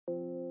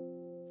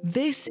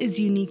This is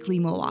Uniquely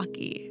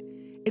Milwaukee.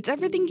 It's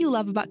everything you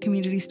love about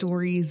community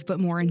stories, but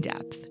more in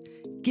depth.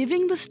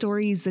 Giving the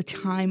stories the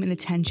time and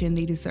attention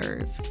they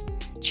deserve.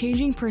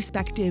 Changing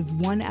perspective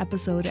one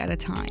episode at a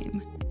time.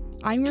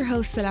 I'm your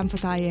host, Salam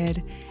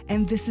Fatayed,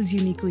 and this is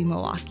Uniquely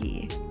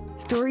Milwaukee.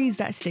 Stories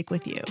that stick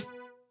with you.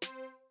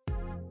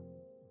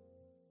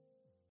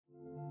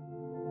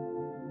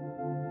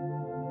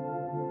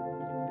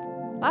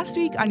 Last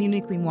week on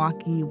Uniquely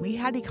Milwaukee, we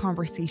had a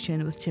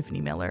conversation with Tiffany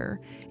Miller,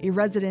 a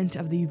resident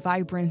of the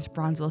vibrant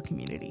Bronzeville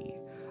community.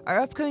 Our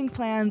upcoming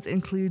plans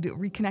include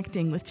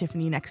reconnecting with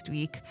Tiffany next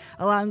week,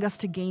 allowing us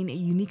to gain a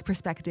unique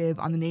perspective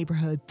on the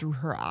neighborhood through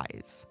her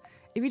eyes.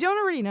 If you don't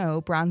already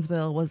know,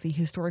 Bronzeville was the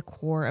historic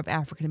core of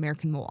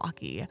African-American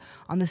Milwaukee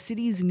on the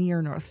city's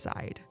near north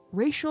side.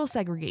 Racial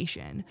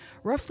segregation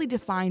roughly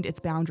defined its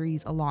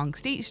boundaries along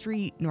State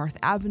Street, North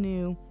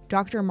Avenue,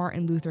 Dr.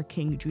 Martin Luther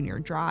King Jr.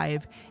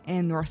 Drive,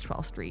 and North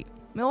 12th Street.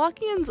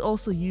 Milwaukeeans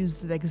also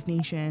used the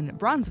designation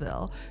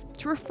Bronzeville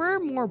to refer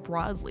more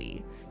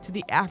broadly to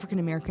the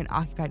African-American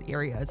occupied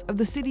areas of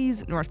the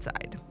city's north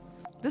side.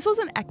 This was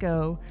an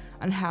echo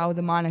on how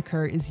the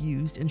moniker is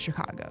used in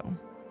Chicago.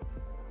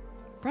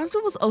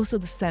 Bronzeville was also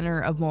the center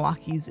of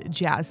Milwaukee's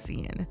jazz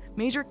scene.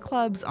 Major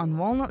clubs on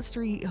Walnut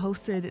Street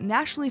hosted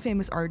nationally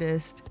famous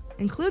artists,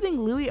 including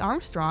Louis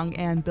Armstrong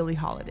and Billie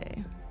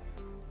Holiday.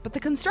 But the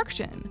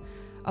construction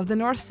of the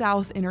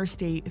North-South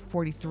Interstate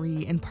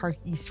 43 and Park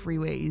East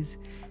freeways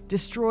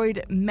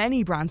destroyed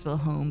many Bronzeville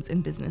homes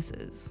and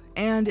businesses,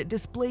 and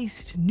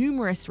displaced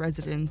numerous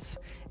residents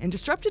and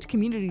disrupted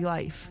community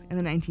life in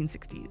the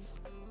 1960s.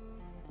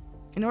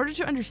 In order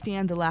to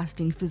understand the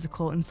lasting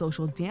physical and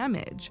social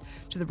damage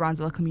to the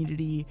Bronzeville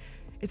community,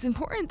 it's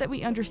important that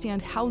we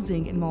understand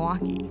housing in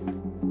Milwaukee.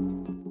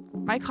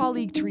 My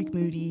colleague Tariq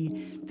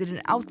Moody did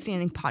an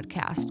outstanding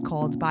podcast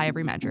called By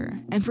Every Measure,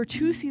 and for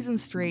 2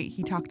 seasons straight,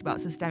 he talked about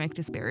systemic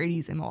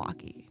disparities in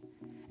Milwaukee.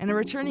 And a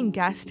returning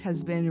guest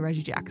has been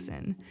Reggie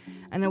Jackson,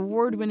 an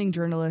award-winning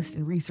journalist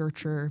and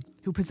researcher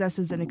who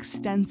possesses an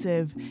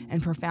extensive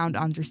and profound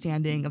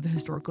understanding of the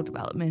historical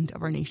development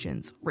of our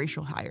nation's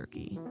racial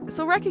hierarchy.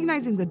 So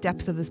recognizing the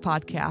depth of this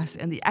podcast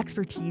and the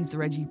expertise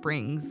Reggie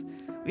brings,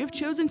 we have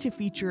chosen to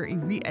feature a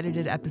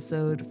re-edited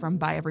episode from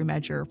By Every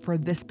Measure for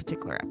this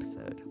particular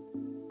episode.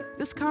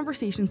 This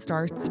conversation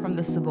starts from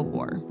the Civil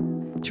War.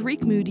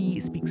 Tariq Moody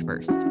speaks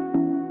first.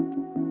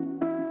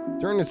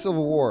 During the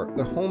Civil War,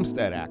 the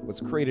Homestead Act was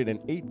created in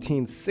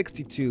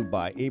 1862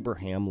 by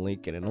Abraham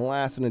Lincoln and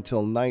lasted until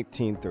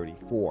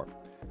 1934.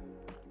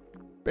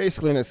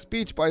 Basically, in a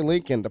speech by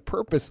Lincoln, the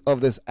purpose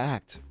of this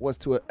act was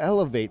to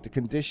elevate the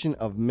condition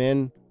of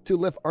men, to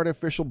lift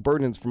artificial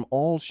burdens from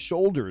all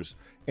shoulders,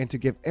 and to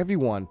give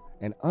everyone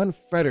an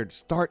unfettered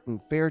start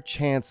and fair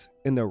chance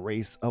in the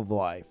race of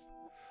life.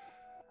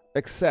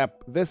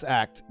 Except this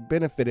act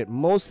benefited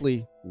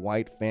mostly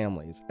white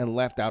families and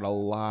left out a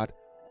lot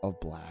of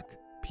black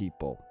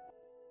people.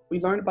 We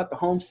learned about the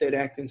Homestead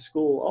Act in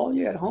school. Oh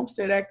yeah, the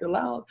Homestead Act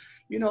allowed,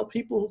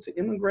 people to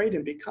immigrate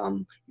and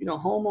become,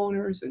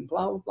 homeowners and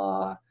blah, blah,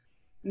 blah.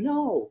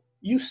 No,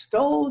 you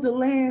stole the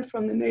land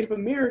from the Native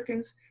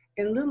Americans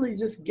and literally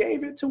just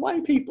gave it to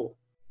white people.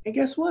 And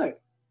guess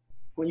what?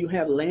 When you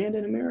have land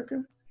in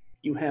America,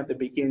 you have the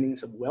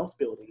beginnings of wealth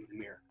building in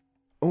America.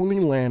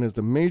 Owning land is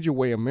the major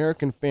way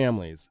American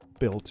families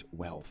built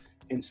wealth.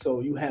 And so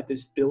you have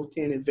this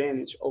built-in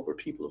advantage over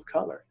people of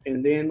color.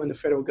 And then when the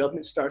federal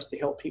government starts to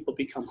help people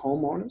become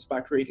homeowners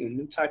by creating a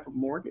new type of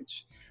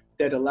mortgage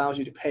that allows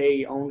you to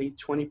pay only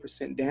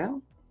 20%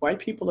 down, white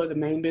people are the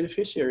main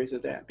beneficiaries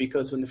of that.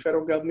 Because when the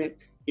federal government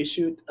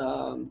issued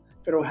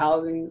Federal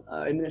Housing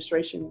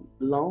Administration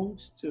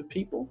loans to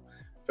people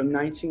from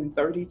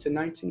 1930 to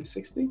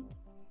 1960,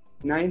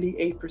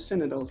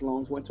 98% of those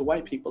loans went to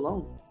white people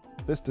only.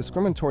 This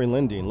discriminatory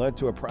lending led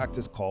to a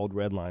practice called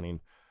redlining,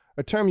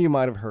 a term you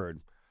might have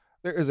heard.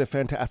 There is a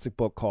fantastic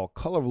book called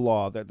Color of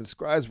Law that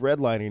describes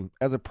redlining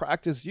as a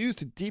practice used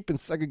to deepen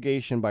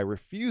segregation by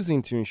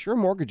refusing to insure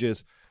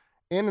mortgages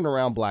in and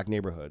around black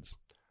neighborhoods.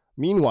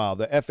 Meanwhile,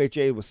 the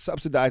FHA was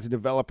subsidizing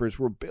developers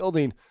who were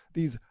building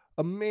these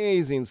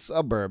amazing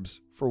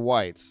suburbs for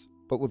whites,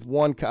 but with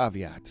one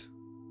caveat: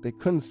 they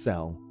couldn't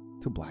sell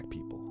to black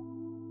people.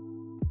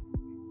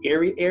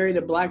 Every area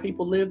that black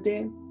people lived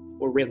in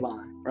were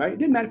redlined, right? It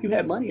didn't matter if you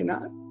had money or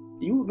not.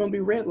 You were going to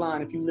be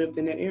redlined if you lived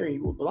in that area,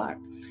 you were black.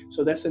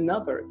 So that's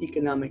another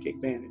economic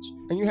advantage.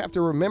 And you have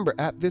to remember,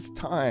 at this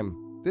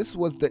time, this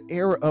was the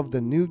era of the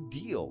New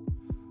Deal.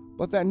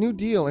 But that New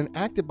Deal,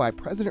 enacted by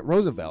President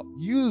Roosevelt,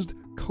 used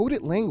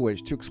coded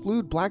language to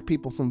exclude black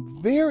people from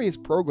various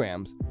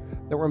programs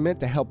that were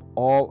meant to help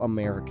all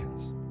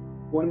Americans.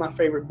 One of my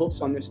favorite books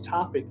on this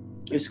topic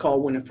is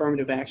called When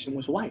Affirmative Action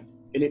Was White.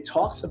 And it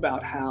talks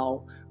about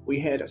how we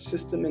had a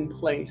system in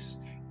place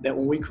that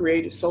when we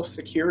created Social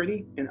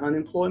Security and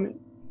unemployment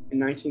in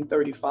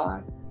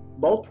 1935,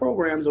 both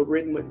programs are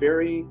written with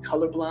very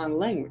colorblind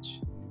language.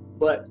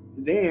 But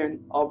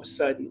then all of a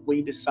sudden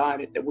we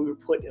decided that we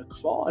would put a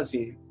clause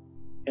in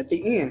at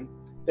the end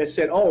that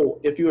said,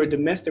 oh, if you're a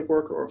domestic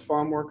worker or a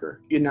farm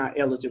worker, you're not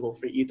eligible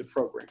for either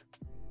program.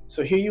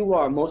 So here you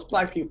are, most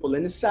black people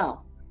in the South,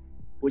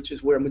 which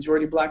is where a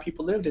majority of black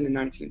people lived in the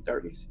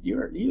 1930s.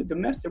 You're a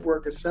domestic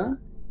worker, son.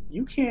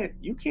 You can't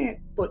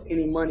put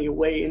any money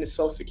away into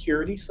Social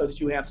Security so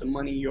that you have some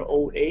money in your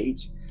old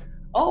age.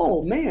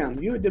 Oh,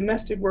 ma'am, you're a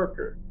domestic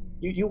worker.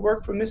 You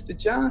work for Mr.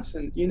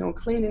 Johnson,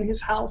 cleaning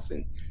his house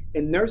and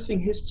nursing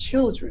his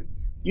children.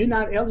 You're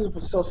not eligible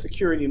for Social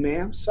Security,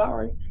 ma'am.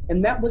 Sorry.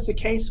 And that was the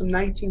case from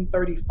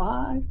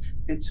 1935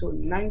 until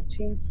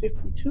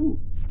 1952.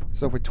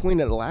 So between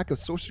the lack of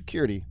Social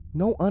Security,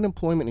 no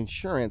unemployment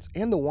insurance,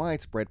 and the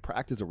widespread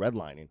practice of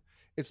redlining,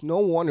 it's no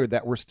wonder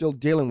that we're still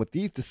dealing with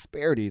these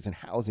disparities in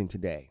housing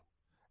today.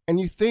 And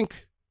you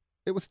think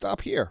it would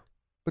stop here,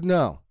 but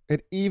no,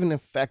 it even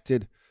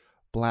affected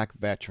black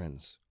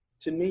veterans.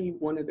 To me,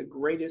 one of the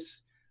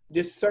greatest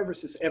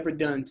disservices ever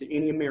done to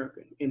any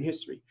American in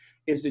history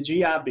is the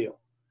GI Bill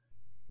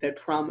that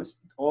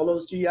promised all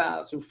those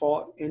GIs who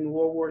fought in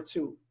World War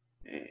II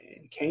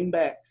and came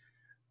back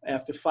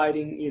after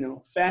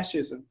fighting,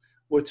 fascism,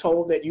 were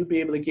told that you'd be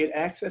able to get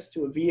access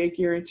to a VA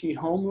guaranteed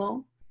home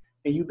loan,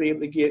 and you'd be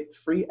able to get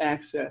free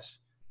access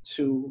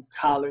to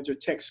college or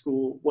tech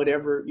school,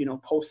 whatever,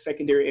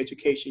 post-secondary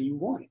education you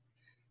wanted.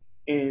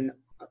 And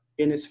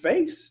in its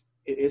face,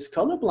 it's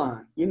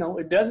colorblind.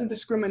 It doesn't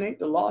discriminate.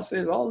 The law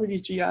says all of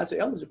these GIs are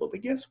eligible,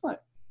 but guess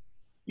what?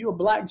 You're a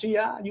black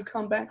GI, you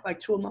come back like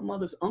two of my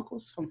mother's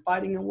uncles from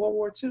fighting in World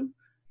War II.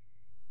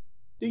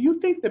 Do you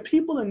think the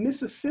people in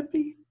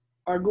Mississippi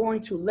are going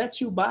to let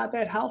you buy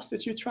that house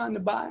that you're trying to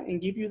buy and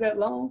give you that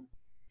loan?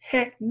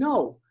 Heck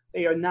no,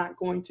 they are not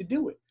going to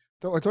do it.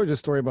 So I told you a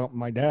story about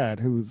my dad,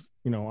 who,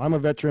 I'm a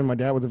veteran. My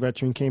dad was a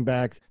veteran, came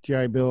back,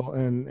 GI Bill,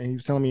 and he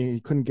was telling me he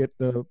couldn't get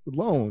the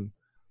loan.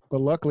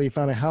 But luckily he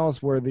found a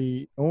house where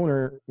the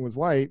owner was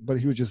white, but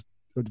he was just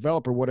a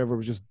developer, whatever,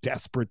 was just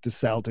desperate to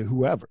sell to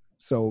whoever.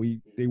 So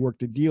they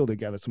worked a deal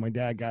together. So my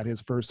dad got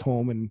his first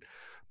home and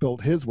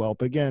built his wealth.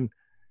 But again,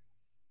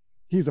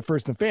 he's the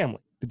first in the family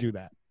to do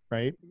that,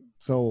 right?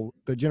 So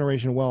the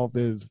generational wealth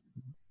is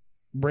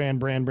brand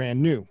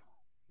new,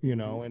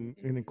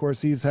 and of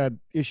course he's had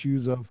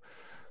issues of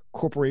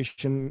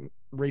corporation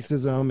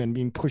racism and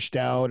being pushed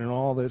out and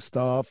all this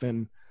stuff.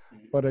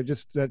 But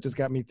that just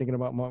got me thinking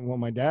about what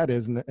my dad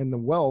is, and the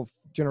wealth,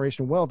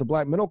 generational wealth. The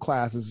black middle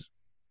class is,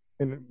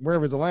 in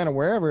wherever it's Atlanta,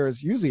 wherever,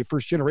 is usually a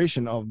first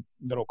generation of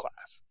middle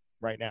class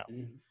right now.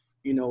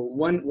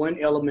 One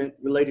element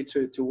related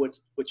to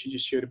what you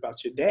just shared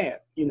about your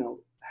dad,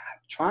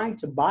 trying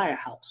to buy a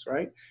house,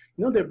 right?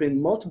 There have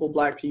been multiple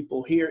black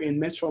people here in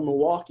Metro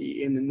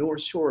Milwaukee in the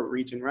North Shore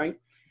region, right?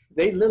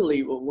 They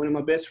literally, one of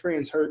my best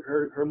friends,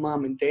 her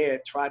mom and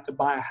dad tried to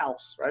buy a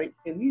house, right?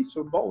 And these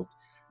were both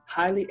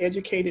highly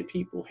educated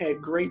people,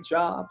 had great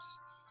jobs,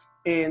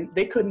 and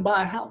they couldn't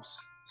buy a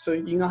house. So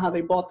you know how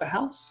they bought the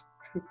house?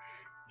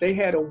 They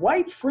had a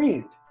white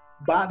friend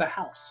buy the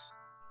house,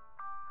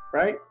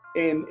 right?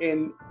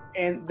 And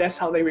that's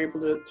how they were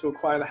able to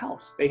acquire the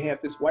house. They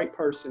had this white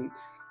person,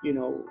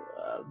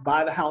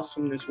 buy the house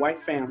from this white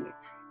family.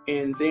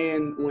 And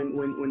then when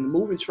the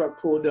moving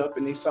truck pulled up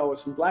and they saw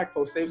some black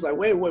folks, they was like,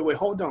 wait,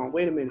 hold on,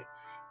 wait a minute.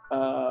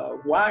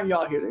 Why are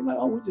y'all here? They're like,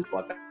 oh, we just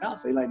bought the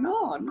house. They're like,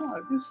 no,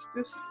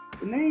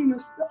 the name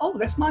is,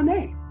 that's my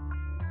name.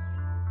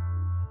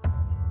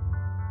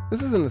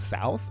 This is in the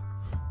South.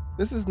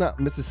 This is not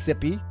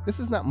Mississippi. This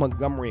is not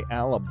Montgomery,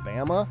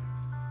 Alabama.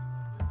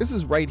 This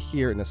is right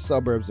here in the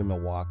suburbs of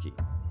Milwaukee.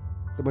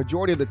 The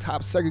majority of the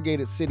top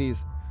segregated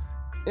cities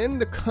in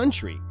the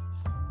country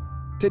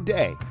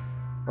today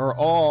are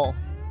all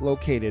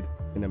located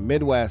in the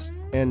Midwest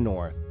and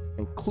North,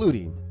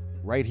 including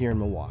right here in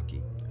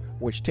Milwaukee,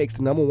 which takes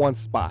the #1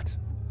 spot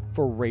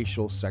for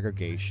racial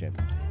segregation.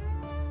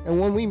 And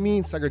when we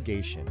mean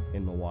segregation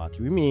in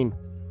Milwaukee, we mean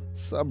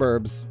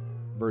suburbs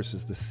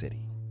versus the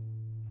city.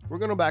 We're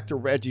going to go back to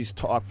Reggie's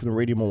talk from the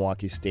Radio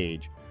Milwaukee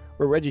stage,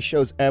 where Reggie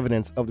shows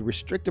evidence of the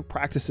restrictive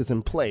practices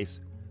in place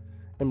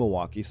in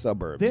Milwaukee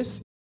suburbs.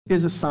 This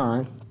is a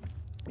sign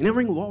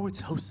entering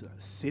Wauwatosa,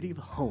 city of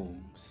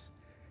homes,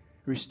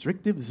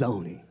 restrictive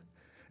zoning.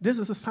 This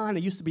is a sign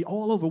that used to be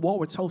all over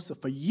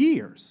Wauwatosa for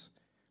years.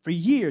 For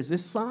years,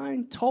 this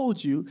sign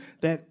told you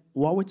that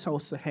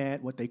Wauwatosa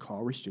had what they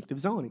call restrictive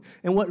zoning.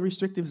 And what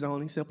restrictive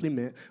zoning simply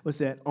meant was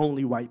that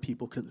only white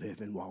people could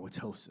live in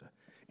Wauwatosa.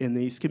 In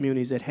these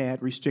communities that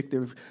had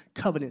restrictive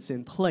covenants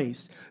in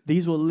place,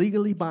 these were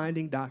legally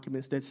binding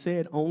documents that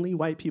said only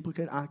white people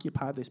could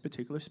occupy this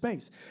particular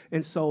space.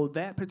 And so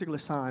that particular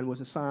sign was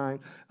a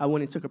sign I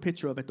went and took a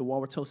picture of at the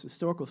Wauwatosa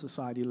Historical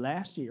Society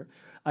last year.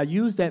 I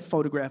used that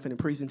photograph in a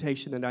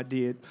presentation that I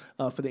did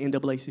for the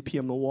NAACP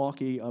of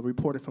Milwaukee. A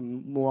reporter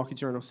from Milwaukee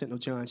Journal Sentinel,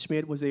 John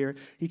Schmidt, was there.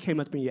 He came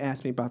up to me and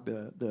asked me about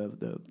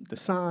the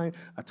sign.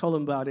 I told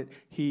him about it.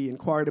 He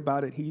inquired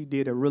about it. He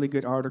did a really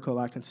good article.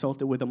 I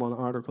consulted with him on the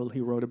article. He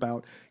wrote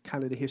about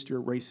kind of the history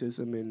of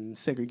racism and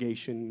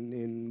segregation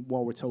in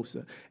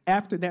Wauwatosa.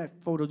 After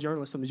that,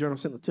 photojournalist from the Journal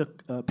Sentinel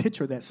took a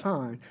picture of that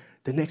sign.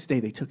 The next day,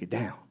 they took it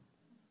down.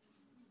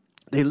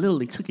 They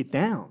literally took it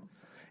down.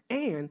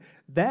 And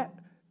that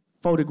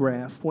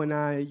photograph when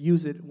I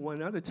use it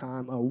one other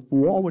time. A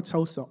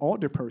Wauwatosa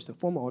alderperson,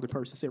 former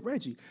alderperson, said,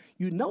 Reggie,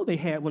 you know they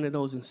had one of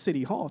those in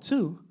City Hall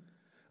too.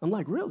 I'm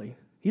like, really?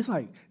 He's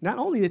like, not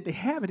only did they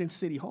have it in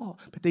City Hall,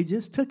 but they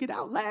just took it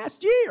out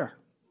last year.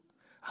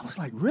 I was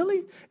like,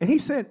 really? And he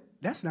said,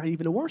 that's not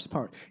even the worst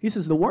part. He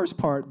says, the worst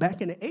part,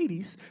 back in the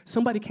 80s,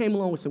 somebody came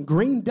along with some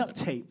green duct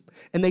tape,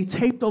 and they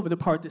taped over the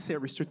part that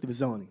said restrictive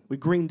zoning with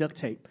green duct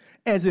tape,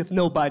 as if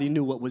nobody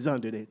knew what was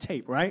under that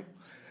tape, right?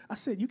 I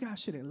said, you guys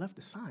should have left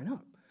the sign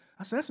up.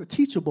 I said, that's a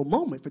teachable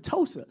moment for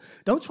Tosa.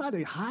 Don't try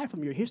to hide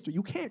from your history.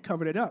 You can't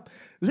cover it up.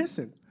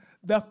 Listen,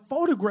 the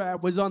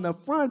photograph was on the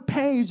front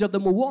page of the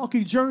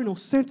Milwaukee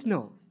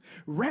Journal-Sentinel.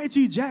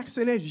 Reggie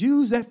Jackson has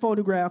used that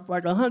photograph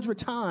like 100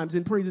 times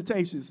in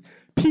presentations.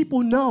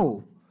 People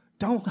know.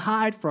 Don't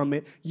hide from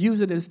it.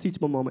 Use it as a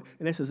teachable moment.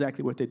 And that's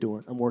exactly what they're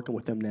doing. I'm working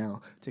with them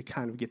now to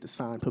kind of get the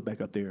sign put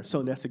back up there.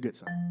 So that's a good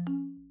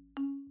sign.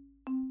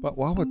 But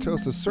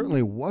Wauwatosa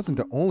certainly wasn't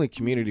the only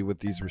community with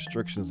these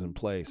restrictions in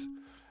place.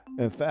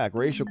 In fact,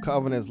 racial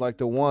covenants like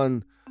the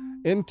one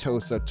in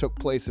Tosa took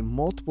place in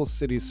multiple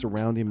cities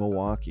surrounding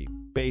Milwaukee: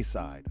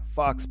 Bayside,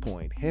 Fox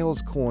Point,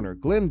 Hales Corner,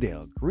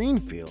 Glendale,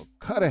 Greenfield,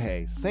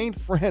 Cudahy, St.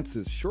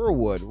 Francis,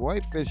 Shorewood,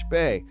 Whitefish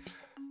Bay.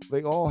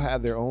 They all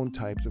had their own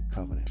types of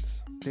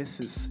covenants. This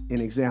is an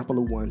example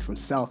of one from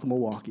South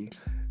Milwaukee.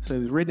 So it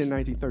was written in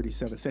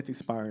 1937, set to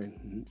expire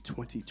in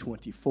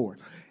 2024.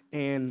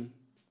 And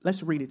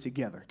let's read it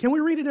together. Can we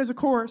read it as a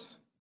chorus?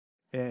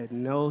 At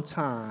no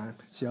time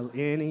shall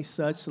any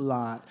such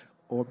lot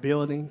or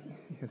building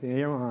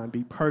thereon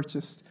be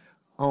purchased,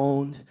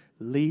 owned,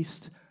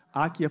 leased,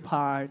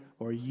 occupied,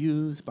 or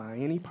used by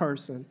any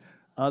person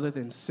other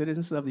than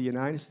citizens of the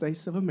United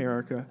States of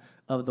America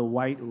of the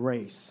white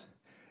race.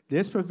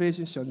 This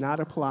provision shall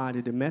not apply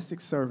to domestic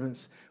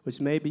servants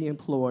which may be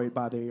employed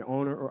by the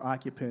owner or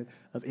occupant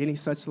of any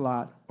such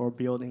lot or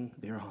building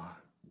thereon.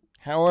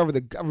 However,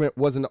 the government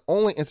wasn't the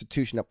only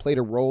institution that played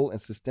a role in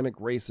systemic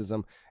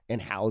racism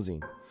in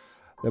housing.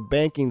 The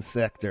banking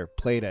sector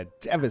played a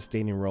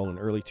devastating role in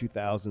the early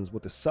 2000s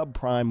with the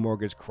subprime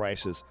mortgage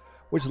crisis,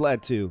 which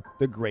led to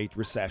the Great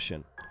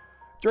Recession.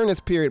 During this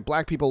period,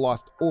 black people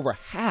lost over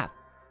half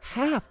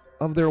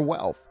of their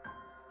wealth.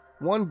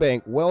 One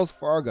bank, Wells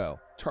Fargo,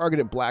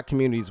 targeted black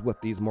communities with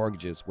these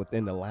mortgages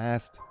within the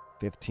last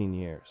 15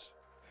 years.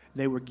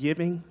 They were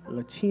giving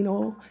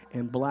Latino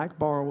and black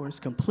borrowers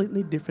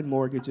completely different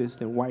mortgages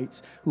than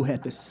whites who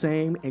had the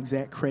same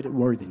exact credit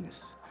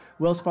worthiness.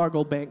 Wells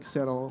Fargo Bank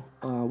settled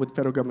with the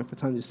federal government for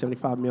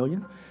 $175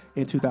 million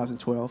in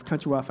 2012.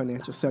 Countrywide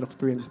Financial settled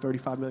for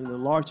 $335 million, the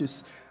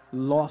largest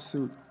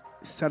lawsuit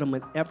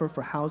settlement ever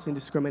for housing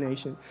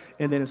discrimination.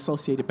 And then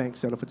Associated Bank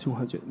settled for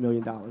 $200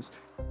 million.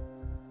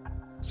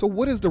 So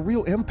what is the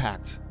real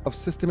impact of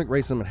systemic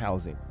racism in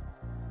housing?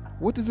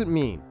 What does it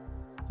mean?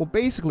 Well,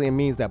 basically it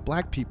means that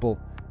black people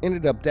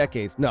ended up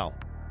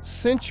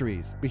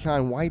centuries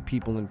behind white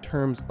people in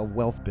terms of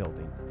wealth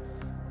building.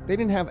 They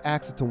didn't have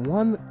access to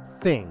one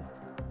thing: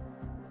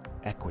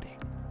 equity.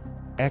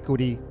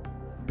 Equity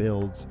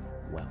builds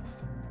wealth.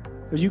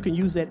 Because you can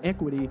use that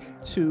equity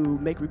to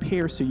make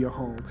repairs to your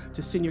home,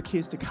 to send your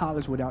kids to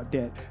college without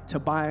debt, to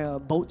buy a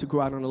boat to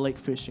go out on the lake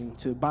fishing,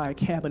 to buy a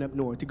cabin up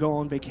north, to go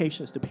on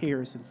vacations to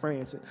Paris and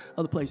France and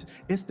other places.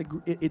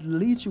 It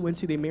leads you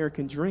into the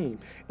American dream.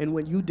 And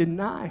when you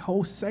deny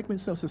whole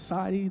segments of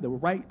society the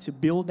right to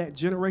build that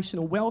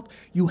generational wealth,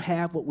 you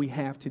have what we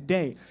have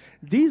today.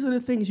 These are the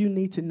things you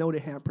need to know to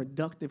have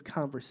productive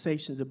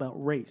conversations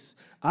about race.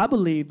 I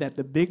believe that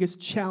the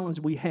biggest challenge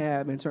we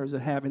have in terms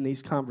of having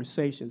these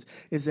conversations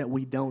is that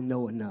we don't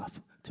know enough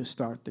to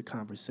start the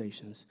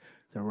conversations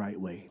the right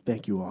way.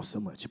 Thank you all so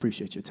much.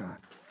 Appreciate your time.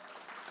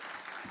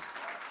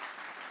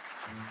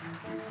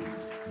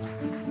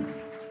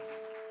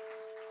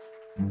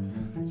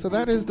 So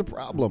that is the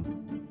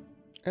problem.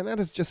 And that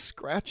is just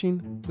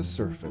scratching the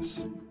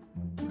surface.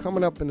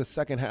 Coming up in the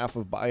second half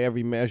of By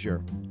Every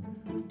Measure,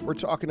 we're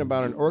talking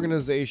about an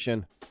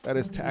organization that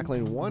is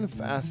tackling one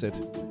facet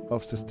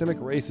of systemic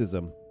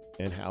racism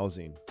in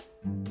housing.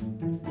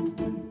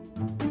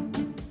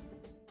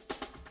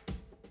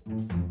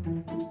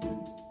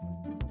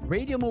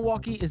 Radio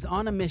Milwaukee is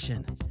on a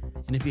mission.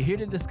 And if you're here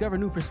to discover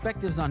new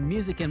perspectives on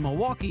music in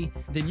Milwaukee,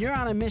 then you're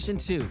on a mission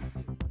too.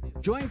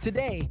 Join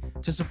today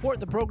to support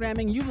the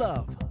programming you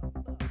love.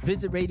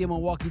 Visit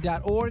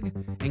radiomilwaukee.org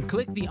and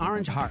click the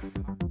orange heart.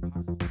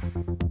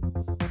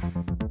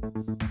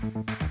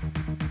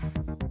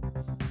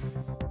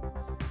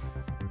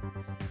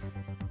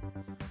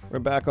 We're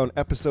back on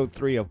episode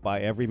 3 of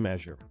By Every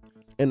Measure.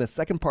 In the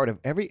second part of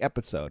every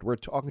episode, we're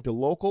talking to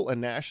local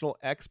and national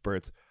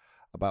experts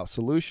about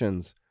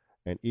solutions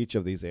in each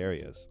of these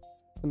areas.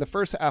 In the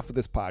first half of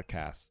this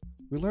podcast,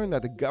 we learned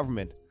that the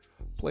government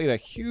played a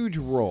huge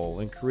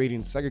role in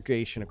creating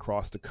segregation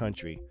across the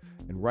country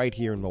and right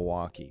here in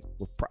Milwaukee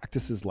with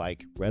practices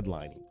like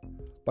redlining.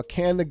 But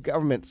can the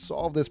government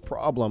solve this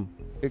problem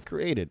it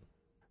created?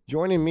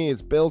 Joining me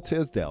is Bill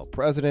Tisdale,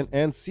 President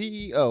and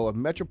CEO of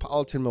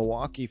Metropolitan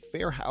Milwaukee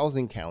Fair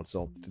Housing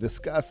Council, to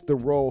discuss the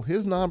role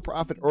his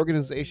nonprofit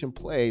organization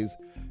plays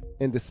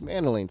in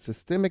dismantling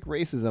systemic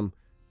racism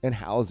in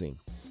housing.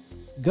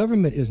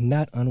 Government is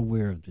not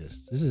unaware of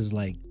this. This is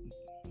like,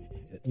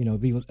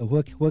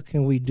 what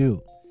can we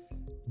do?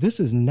 This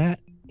is not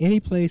any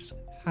place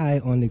high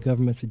on the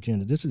government's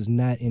agenda. This is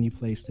not any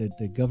place that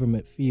the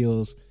government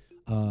feels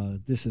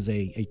this is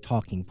a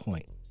talking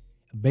point.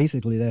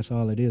 Basically, that's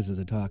all it is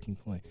a talking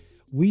point.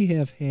 We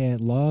have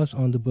had laws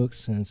on the books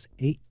since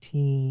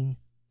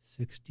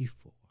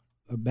 1864,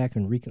 back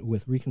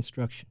with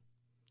Reconstruction.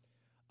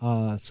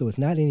 So it's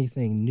not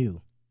anything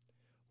new.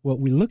 What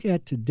we look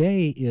at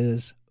today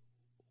is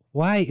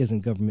why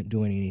isn't government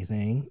doing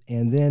anything,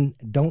 and then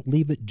don't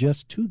leave it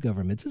just to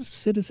government. This is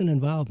citizen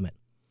involvement.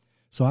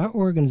 So our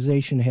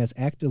organization has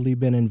actively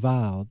been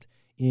involved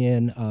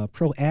in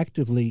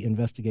proactively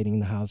investigating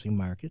the housing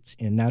markets,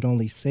 and not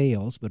only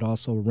sales, but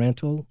also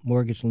rental,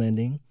 mortgage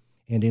lending,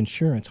 and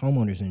insurance,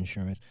 homeowners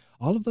insurance.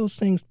 All of those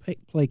things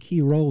play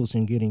key roles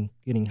in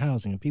getting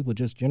housing. And people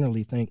just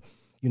generally think,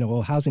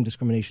 housing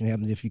discrimination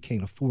happens if you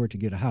can't afford to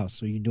get a house.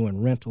 So you're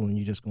doing rental and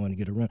you're just going to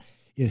get a rent.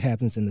 It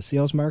happens in the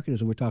sales market,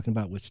 as we're talking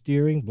about with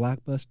steering,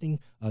 blockbusting,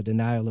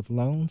 denial of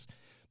loans.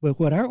 But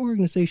what our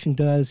organization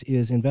does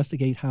is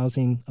investigate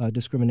housing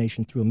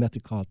discrimination through a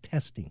method called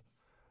testing.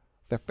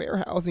 The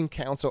Fair Housing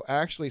Council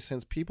actually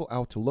sends people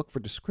out to look for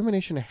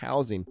discrimination in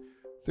housing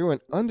through an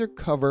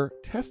undercover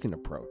testing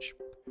approach.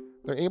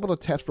 They're able to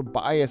test for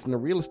bias in the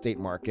real estate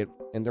market,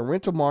 in the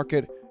rental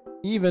market,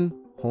 even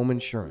home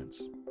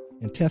insurance.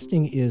 And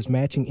testing is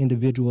matching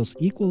individuals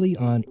equally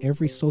on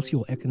every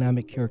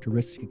socioeconomic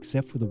characteristic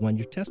except for the one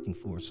you're testing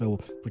for. So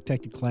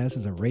protected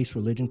classes are race,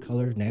 religion,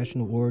 color,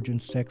 national origin,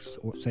 sex,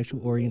 or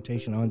sexual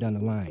orientation, on down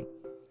the line.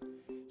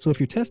 So if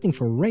you're testing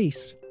for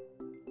race,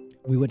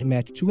 we would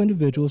match two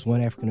individuals,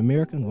 one African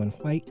American, one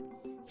white,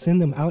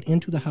 send them out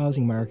into the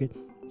housing market,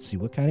 see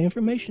what kind of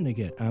information they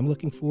get. I'm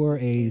looking for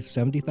a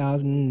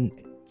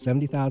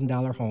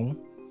 $70,000 home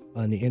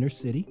in the inner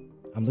city.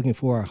 I'm looking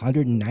for a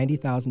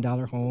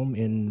 $190,000 home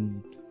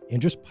in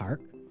Indus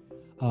Park,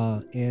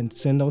 and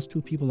send those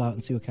two people out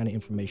and see what kind of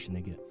information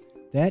they get.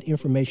 That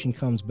information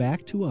comes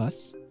back to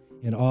us,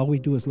 and all we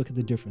do is look at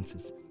the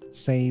differences.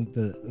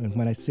 And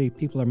when I say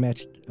people are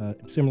matched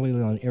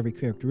similarly on every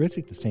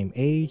characteristic, the same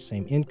age,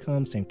 same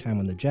income, same time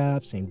on the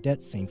job, same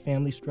debt, same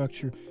family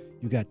structure.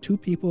 You got two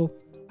people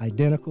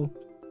identical,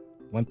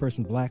 one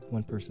person black,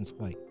 one person's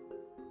white.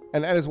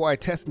 And that is why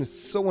testing is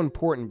so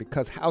important,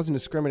 because housing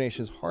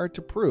discrimination is hard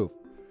to prove.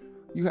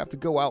 You have to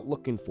go out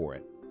looking for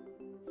it.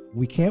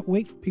 We can't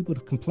wait for people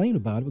to complain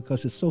about it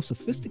because it's so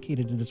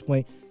sophisticated at this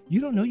point.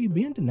 You don't know you're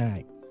being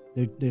denied.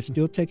 They're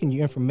still taking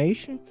your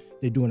information.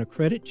 They're doing a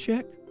credit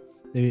check.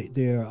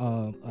 They're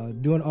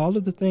doing all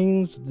of the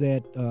things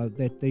that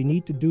they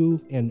need to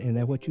do and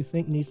that what you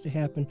think needs to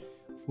happen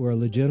for a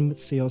legitimate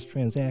sales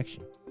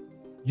transaction.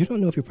 You don't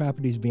know if your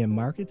property is being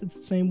marketed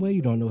the same way.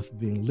 You don't know if it's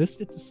being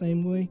listed the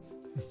same way.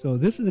 So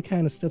this is the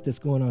kind of stuff that's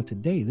going on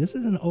today. This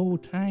is an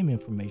old time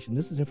information.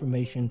 This is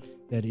information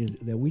that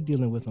we're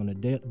dealing with on a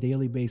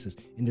daily basis,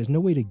 and there's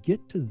no way to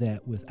get to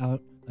that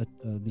without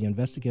the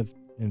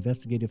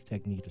investigative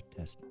technique of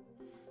testing.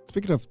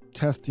 Speaking of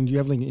testing, do you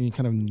have any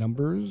kind of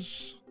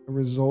numbers or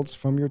results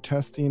from your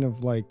testing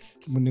of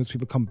when those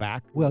people come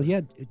back? Well,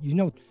 yeah,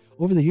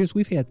 over the years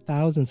we've had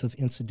thousands of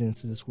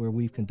incidences where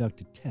we've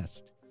conducted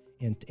tests.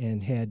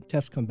 And had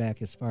tests come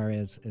back as far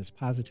as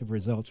positive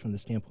results from the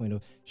standpoint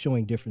of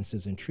showing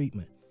differences in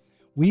treatment.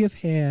 We have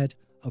had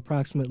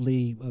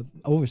approximately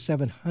over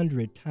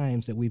 700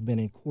 times that we've been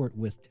in court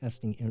with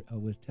testing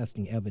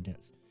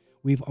evidence.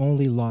 We've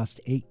only lost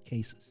 8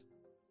 cases.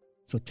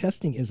 So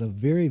testing is a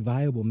very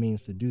viable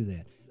means to do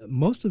that.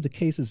 Most of the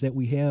cases that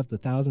we have, the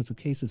thousands of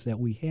cases that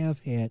we have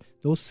had,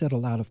 those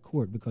settle out of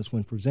court because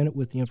when presented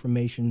with the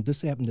information,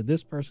 this happened to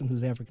this person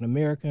who's African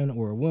American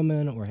or a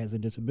woman or has a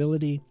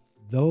disability,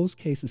 those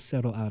cases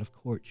settle out of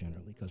court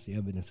generally because the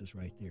evidence is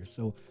right there.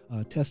 So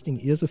testing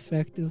is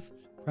effective,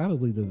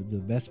 probably the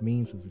best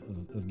means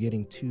of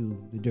getting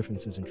to the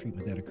differences in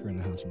treatment that occur in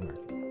the housing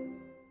market.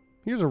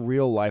 Here's a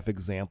real-life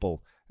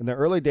example. In the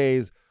early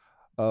days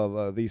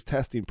of these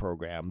testing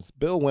programs,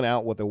 Bill went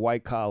out with a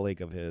white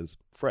colleague of his,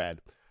 Fred,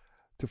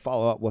 to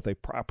follow up with a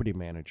property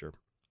manager.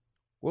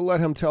 We'll let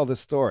him tell this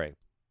story,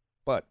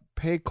 but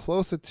pay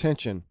close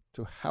attention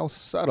to how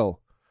subtle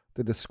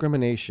the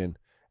discrimination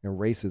and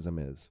racism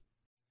is.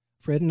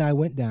 Fred and I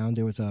went down.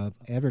 There was an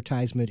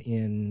advertisement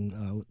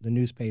in the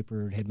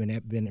newspaper. It had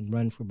been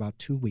run for about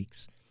 2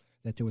 weeks,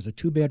 that there was a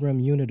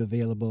 2-bedroom unit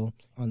available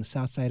on the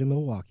south side of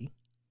Milwaukee,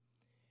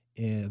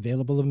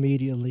 available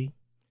immediately.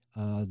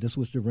 This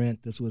was the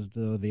rent. This was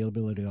the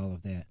availability, all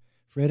of that.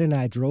 Fred and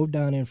I drove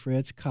down in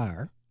Fred's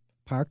car,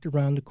 parked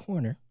around the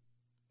corner,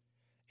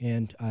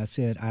 and I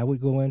said I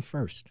would go in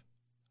first.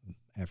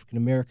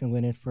 African-American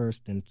went in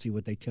first and see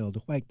what they tell the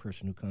white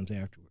person who comes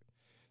afterward.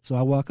 So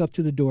I walk up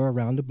to the door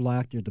around the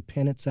block. There's the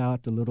pennants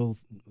out, the little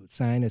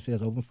sign that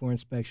says open for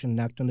inspection.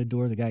 Knocked on the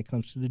door. The guy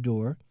comes to the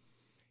door.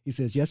 He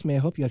says, "Yes, may I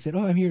help you?" I said,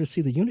 "Oh, I'm here to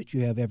see the unit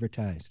you have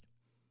advertised."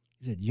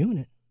 He said,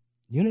 "Unit?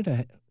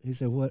 He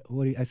said, what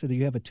do you?" I said,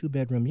 "You have a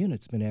 2-bedroom unit.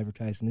 It's been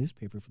advertised in the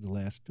newspaper for the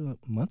last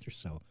month or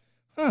so."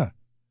 huh,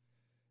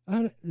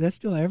 that's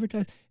still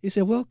advertised. He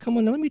said, well, come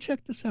on, let me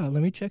check this out.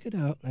 Let me check it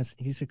out.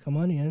 He said, come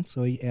on in.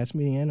 So he asked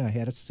me in. I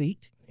had a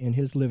seat in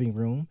his living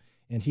room,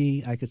 and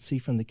I could see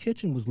from the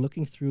kitchen, was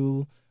looking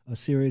through a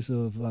series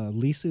of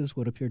leases,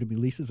 what appeared to be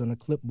leases on a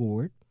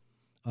clipboard,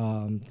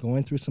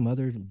 going through some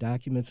other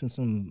documents and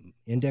some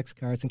index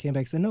cards, and came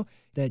back and said, no,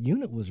 that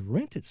unit was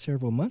rented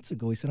several months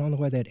ago. He said, I don't know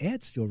why that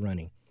ad's still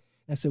running.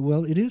 I said,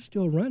 well, it is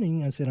still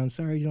running. I said, I'm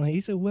sorry.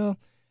 He said, well,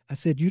 I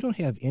said, you don't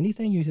have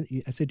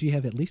anything? I said, do you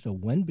have at least a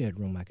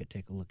one-bedroom I could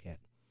take a look at?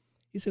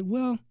 He said,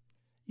 well,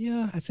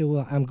 yeah. I said,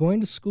 well, I'm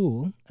going to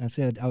school. I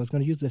said, I was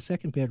going to use the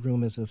second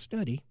bedroom as a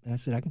study. And I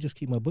said, I can just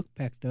keep my book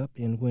packed up,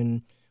 and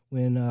when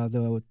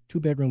the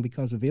two-bedroom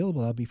becomes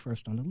available, I'll be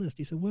first on the list.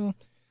 He said, well,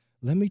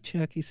 let me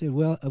check. He said,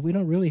 well, we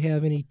don't really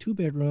have any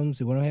two-bedrooms.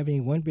 We don't have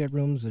any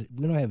one-bedrooms.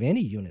 We don't have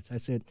any units. I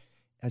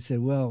said,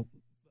 well,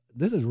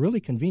 this is really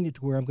convenient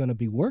to where I'm going to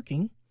be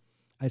working.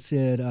 I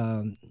said,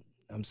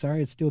 I'm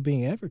sorry, it's still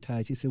being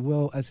advertised. He said,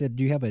 well, I said,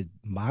 do you have a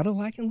model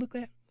I can look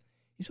at?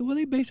 He said, well,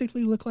 they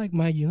basically look like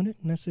my unit.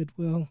 And I said,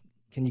 well,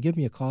 can you give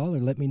me a call or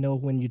let me know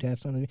when you'd have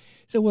something? He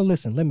said, well,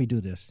 listen, let me do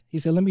this. He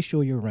said, let me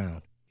show you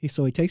around.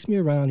 So he takes me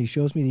around. He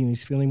shows me,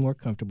 he's feeling more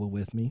comfortable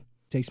with me.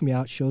 Takes me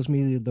out, shows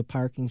me the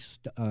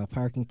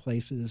parking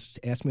places,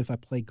 asks me if I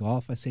play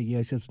golf. I say, yeah.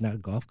 He says, it's not a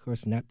golf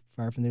course, not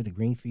far from there. The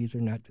green fees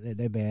are not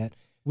that bad.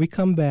 We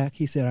come back.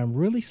 He said, I'm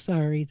really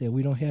sorry that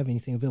we don't have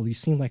anything available. You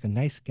seem like a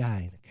nice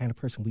guy, the kind of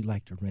person we'd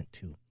like to rent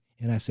to.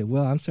 And I said,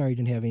 well, I'm sorry you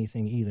didn't have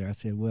anything either. I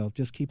said, well,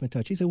 just keep in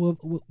touch. He said, well,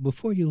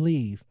 before you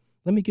leave,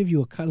 let me give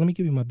you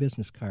my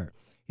business card.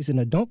 He said,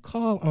 now don't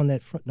call on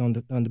that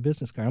on the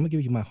business card. I'm gonna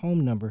give you my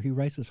home number. He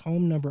writes his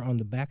home number on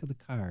the back of the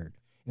card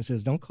and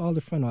says, don't call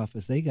the front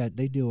office. They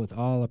deal with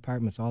all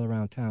apartments all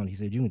around town. He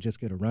said, you can just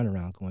get a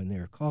runaround going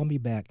there. Call me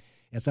back.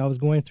 As I was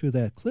going through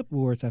the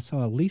clipboards, I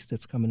saw a lease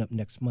that's coming up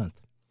next month.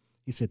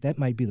 He said, that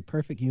might be the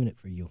perfect unit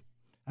for you.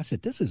 I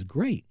said, this is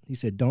great. He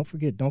said, don't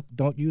forget,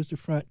 don't use the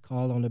front,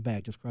 call on the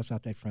back. Just cross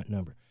out that front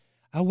number.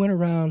 I went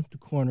around the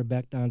corner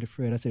back down to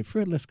Fred. I said,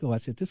 Fred, let's go. I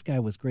said, this guy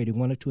was great. He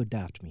wanted to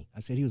adopt me. I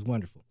said, he was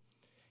wonderful.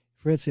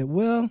 Fred said,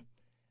 well,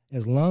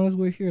 as long as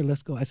we're here,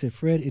 let's go. I said,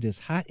 Fred, it is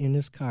hot in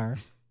this car.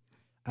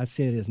 I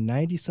said, it's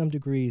 90-some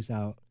degrees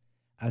out.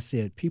 I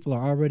said, people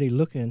are already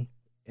looking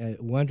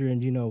at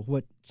wondering,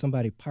 what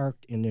somebody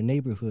parked in their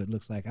neighborhood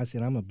looks like. I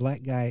said, I'm a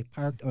black guy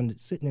parked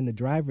sitting in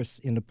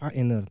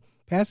the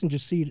passenger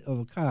seat of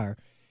a car.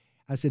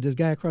 I said, this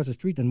guy across the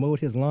street done mowed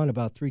his lawn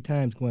about 3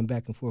 times going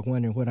back and forth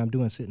wondering what I'm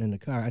doing sitting in the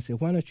car. I said,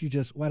 why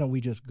don't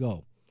we just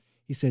go?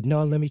 He said,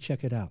 no, let me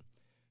check it out.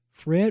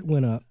 Fred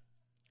went up,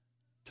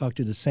 talked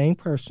to the same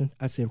person.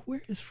 I said,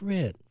 where is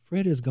Fred?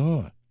 Fred is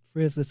gone.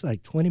 It's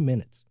like 20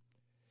 minutes.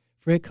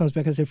 Fred comes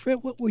back. I said,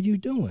 Fred, what were you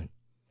doing?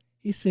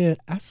 He said,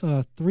 I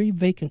saw 3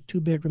 vacant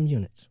 2-bedroom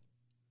units.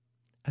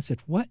 I said,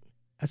 what?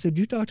 I said,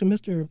 you talked to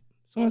Mr.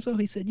 So-and-so?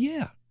 He said,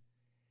 yeah.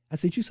 I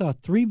said, you saw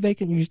 3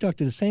 vacant, you talked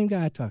to the same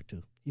guy I talked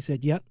to? He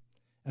said, yep.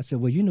 I said,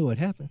 well, you know what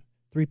happened.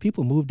 3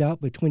 people moved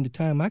out between the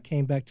time I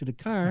came back to the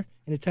car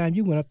and the time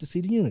you went up to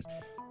see the units.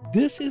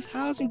 This is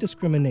housing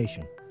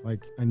discrimination.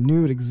 Like, I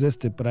knew it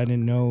existed, but I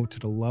didn't know to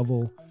the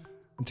level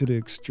and to the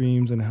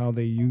extremes and how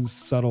they use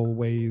subtle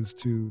ways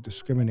to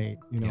discriminate.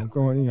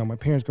 My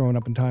parents growing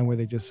up in time where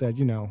they just said,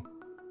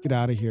 get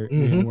out of here.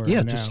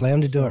 Yeah, just slam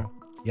the door.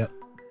 Yep.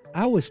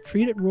 I was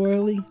treated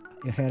royally.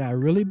 Had I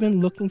really been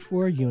looking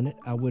for a unit,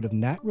 I would have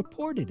not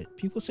reported it.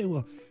 People say,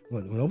 well,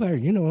 nobody,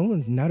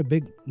 not a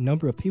big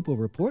number of people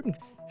reporting.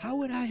 How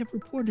would I have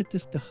reported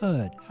this to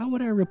HUD? How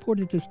would I have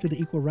reported this to the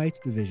Equal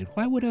Rights Division?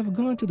 Why would I have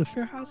gone to the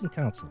Fair Housing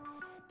Council?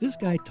 This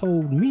guy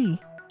told me,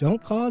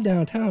 don't call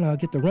downtown, I'll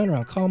get the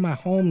runaround. Call my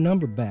home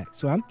number back.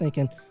 So I'm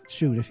thinking,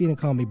 shoot, if he didn't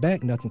call me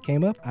back, nothing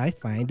came up, I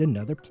find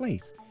another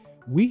place.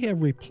 We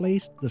have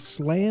replaced the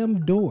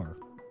slam door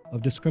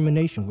of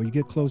discrimination where you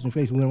get closed in the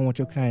face, we don't want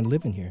your kind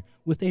living here,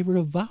 with a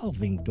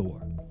revolving door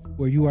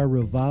where you are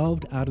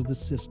revolved out of the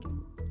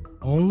system.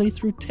 Only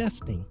through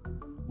testing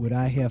would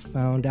I have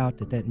found out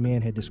that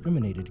man had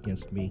discriminated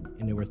against me,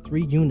 and there were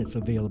 3 units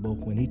available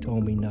when he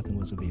told me nothing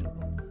was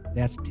available.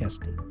 That's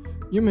testing.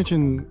 You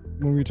mentioned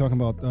when we were talking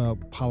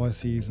about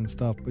policies and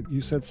stuff, but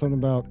you said something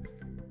about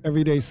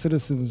everyday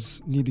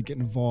citizens need to get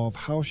involved.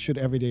 How should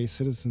everyday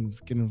citizens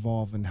get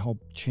involved and help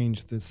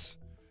change this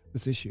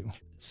issue?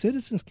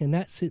 Citizens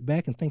cannot sit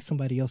back and think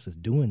somebody else is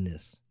doing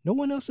this. No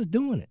one else is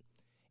doing it.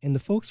 And the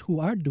folks who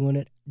are doing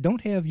it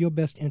don't have your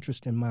best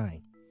interest in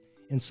mind.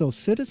 And so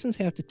citizens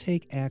have to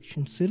take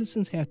action.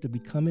 Citizens have to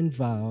become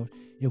involved.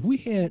 If we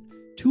had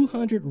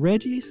 200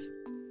 Reggies,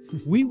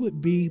 we would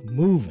be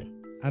moving.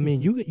 I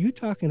mean, you're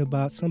talking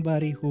about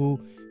somebody who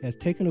has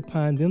taken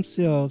upon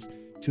themselves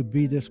to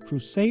be this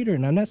crusader.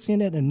 And I'm not saying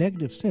that in a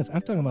negative sense.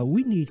 I'm talking about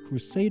we need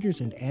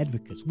crusaders and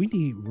advocates. We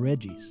need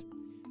Reggies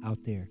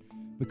out there.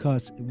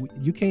 Because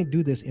you can't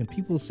do this, and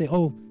people say,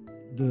 oh,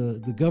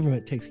 the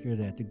government takes care of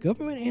that. The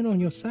government ain't on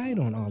your side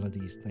on all of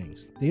these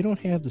things. They don't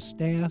have the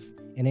staff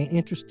and ain't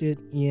interested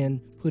in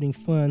putting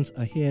funds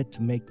ahead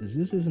to make this.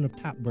 This isn't a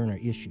top burner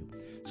issue.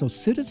 So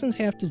citizens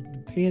have to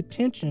pay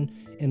attention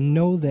and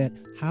know that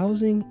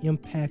housing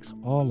impacts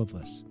all of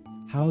us.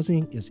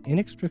 Housing is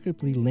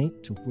inextricably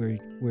linked to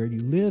where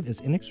you live, is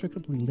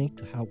inextricably linked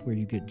to where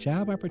you get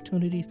job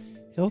opportunities,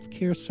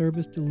 healthcare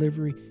service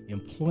delivery,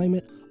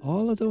 employment.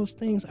 All of those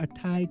things are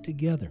tied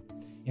together.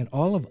 And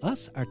all of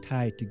us are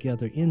tied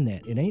together in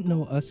that. It ain't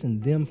no us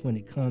and them when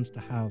it comes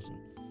to housing.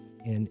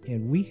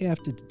 And we have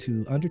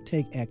to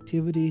undertake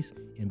activities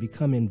and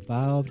become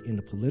involved in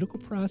the political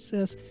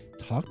process.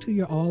 Talk to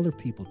your alder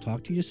people,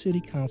 talk to your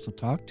city council,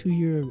 talk to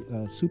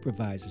your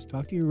supervisors,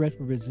 talk to your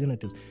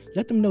representatives.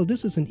 Let them know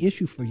this is an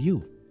issue for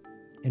you.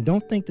 And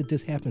don't think that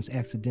this happens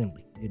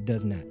accidentally. It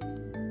does not.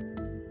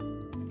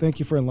 Thank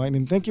you for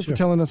enlightening. Thank you Sure. for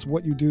telling us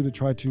what you do to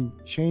try to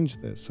change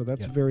this. So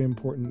that's very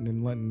important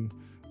in letting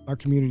our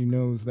community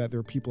knows that there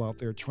are people out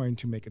there trying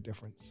to make a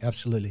difference.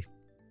 Absolutely.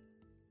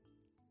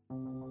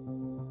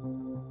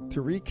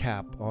 To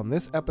recap on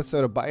this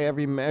episode of By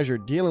Every Measure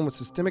dealing with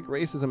systemic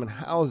racism in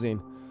housing,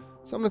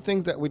 some of the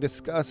things that we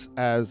discuss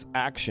as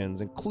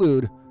actions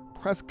include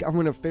press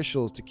government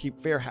officials to keep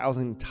fair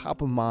housing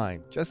top of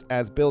mind, just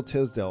as Bill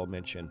Tisdale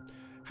mentioned.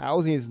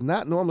 Housing is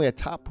not normally a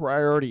top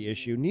priority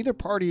issue. Neither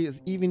party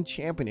is even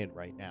championing it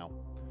right now.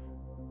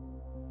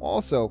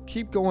 Also,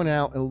 keep going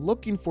out and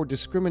looking for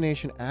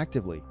discrimination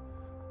actively.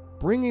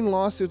 Bringing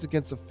lawsuits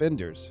against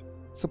offenders.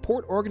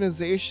 Support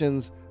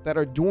organizations that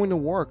are doing the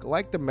work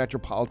like the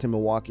Metropolitan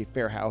Milwaukee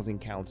Fair Housing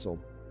Council.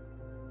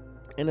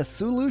 And a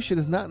solution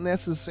is not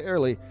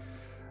necessarily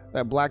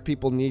that black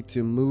people need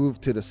to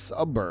move to the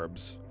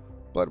suburbs,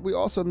 but we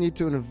also need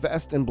to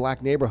invest in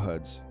black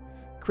neighborhoods,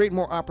 create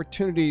more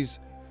opportunities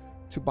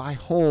to buy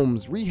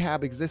homes,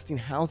 rehab existing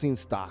housing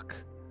stock.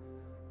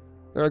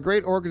 There are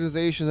great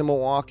organizations in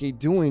Milwaukee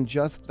doing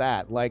just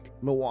that, like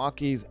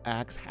Milwaukee's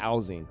Axe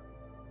Housing.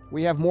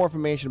 We have more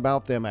information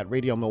about them at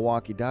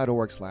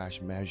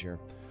radiomilwaukee.org/measure.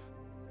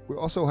 We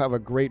also have a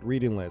great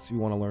reading list if you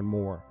want to learn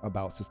more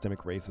about systemic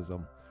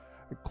racism,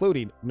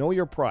 including Know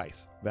Your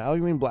Price,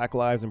 Valuing Black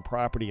Lives and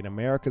Property in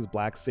America's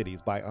Black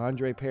Cities by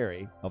Andre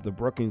Perry of the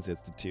Brookings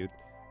Institute,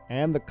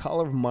 and The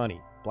Color of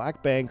Money,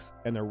 Black Banks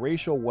and the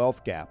Racial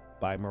Wealth Gap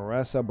by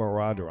Marissa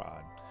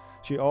Baradran.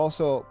 She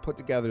also put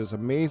together this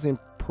amazing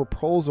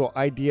proposal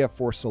idea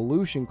for a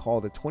solution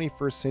called the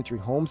 21st Century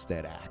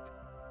Homestead Act.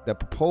 The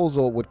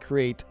proposal would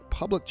create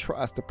public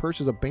trust to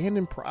purchase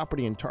abandoned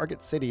property in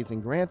target cities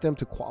and grant them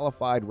to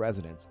qualified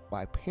residents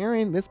by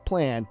pairing this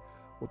plan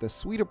with a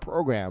suite of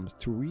programs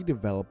to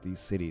redevelop these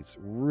cities.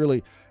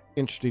 Really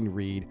interesting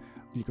read.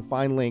 You can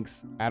find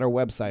links at our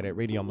website at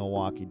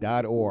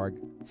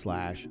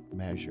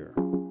radiomilwaukee.org/measure.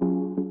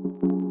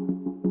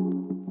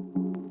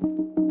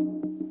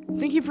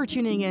 Thank you for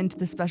tuning in to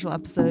this special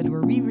episode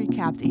where we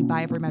recapped a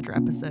By Every Measure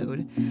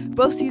episode.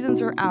 Both seasons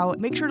are out.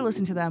 Make sure to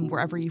listen to them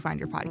wherever you find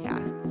your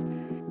podcasts.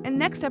 In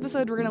next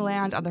episode, we're going to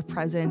land on the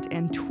present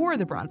and tour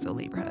the Bronzeville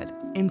neighborhood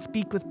and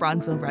speak with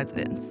Bronzeville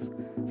residents.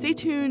 Stay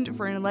tuned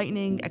for an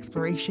enlightening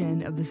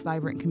exploration of this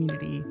vibrant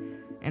community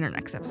in our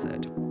next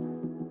episode.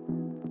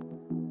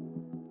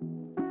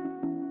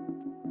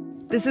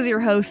 This is your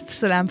host,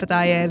 Salam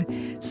Fathayed.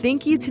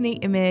 Thank you to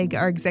Nate Imig,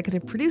 our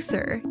executive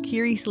producer,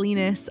 Kiri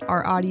Salinas,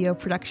 our audio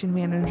production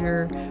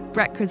manager,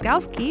 Brett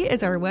Krzyzkowski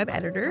is our web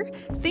editor.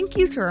 Thank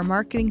you to our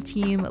marketing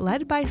team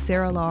led by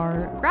Sarah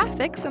Lahr.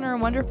 Graphics and our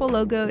wonderful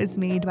logo is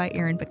made by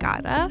Aaron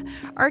Bacata.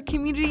 Our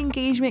community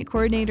engagement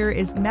coordinator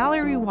is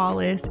Mallory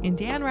Wallace, and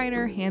Dan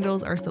Reiner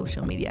handles our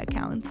social media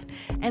accounts.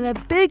 And a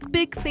big,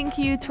 big thank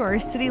you to our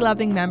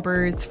city-loving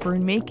members for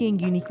making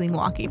Uniquely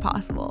Milwaukee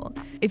possible.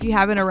 If you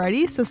haven't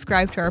already,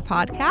 subscribe to our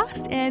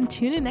podcast and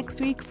tune in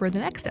next week for the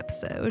next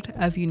episode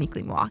of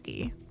Uniquely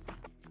Milwaukee.